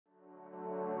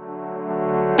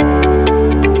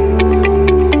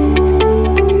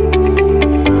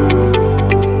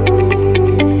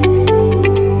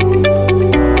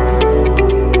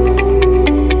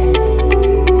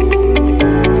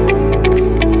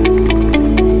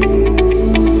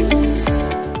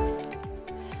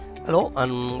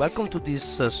and welcome to this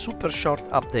super short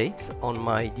update on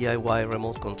my DIY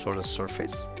remote controller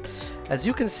surface. As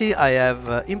you can see, I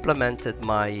have implemented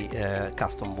my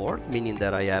custom board, meaning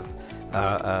that I have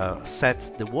set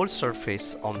the whole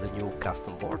surface on the new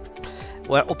custom board.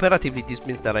 Well, operatively, this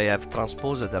means that I have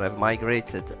transposed, that I've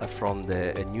migrated from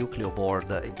the Nucleo board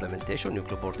implementation.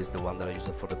 Nucleo board is the one that I use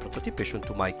for the prototypation,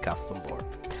 to my custom board.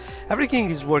 Everything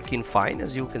is working fine,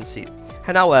 as you can see.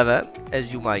 And however,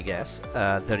 as you might guess,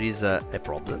 there is a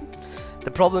problem.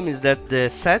 The problem is that the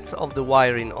set of the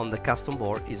wiring on the custom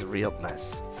board is a real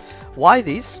mess. Why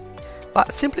this?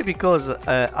 But simply because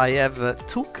I have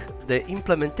took the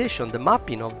implementation, the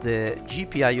mapping of the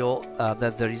GPIO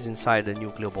that there is inside the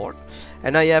Nucleo board,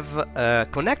 and I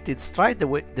have connected straight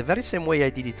the very same way I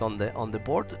did it on the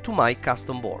board to my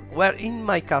custom board, where in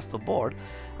my custom board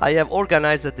I have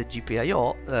organized the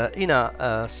GPIO in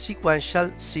a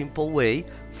sequential, simple way,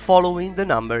 following the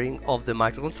numbering of the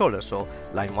microcontroller. So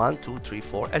line 1, 2, 3,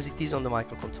 4, as it is on the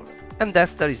microcontroller, and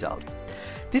that's the result.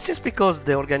 This is because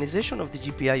the organization of the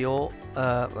GPIO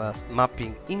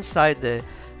mapping inside the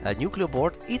Nucleo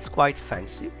board is quite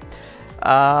fancy.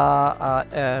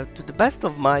 To the best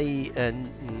of my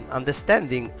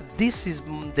understanding, this is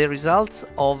the result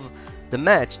of the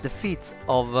match, the fit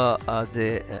of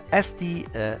the ST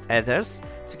headers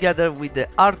together with the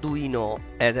Arduino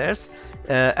headers,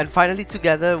 and finally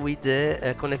together with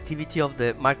the connectivity of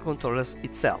the microcontrollers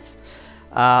itself.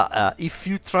 If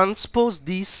you transpose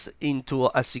this into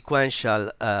a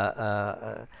sequential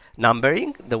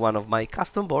numbering, the one of my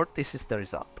custom board, this is the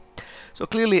result. So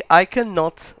clearly I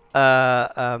cannot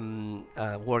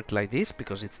work like this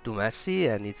because it's too messy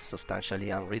and it's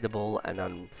substantially unreadable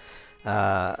and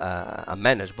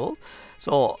unmanageable.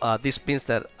 So this means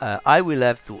that I will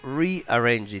have to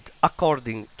rearrange it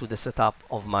according to the setup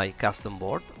of my custom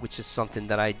board, which is something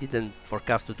that I didn't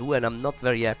forecast to do, and I'm not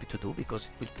very happy to do because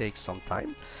it will take some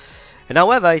time. And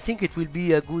however, I think it will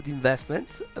be a good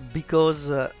investment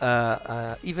because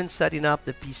even setting up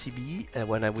the PCB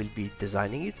when I will be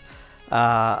designing it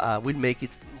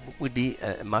will be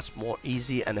a much more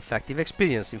easy and effective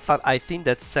experience. In fact, I think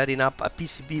that setting up a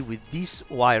PCB with this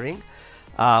wiring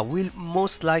will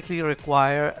most likely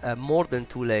require more than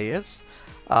 2 layers,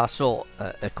 so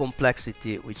a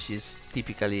complexity which is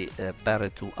typically better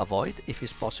to avoid, if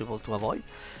it's possible to avoid.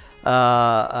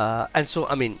 And so,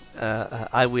 I mean,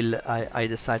 I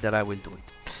decide that I will do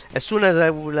it. As soon as I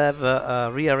will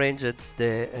have rearranged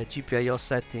the GPIO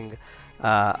setting,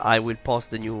 I will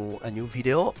post a new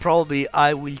video. Probably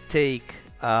I will take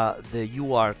the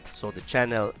UART, so the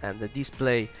channel and the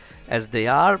display as they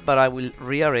are, but I will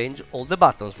rearrange all the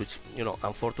buttons, which, you know,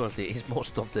 unfortunately is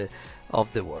most of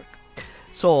the work.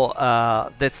 So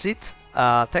that's it.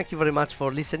 Thank you very much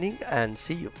for listening, and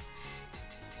see you.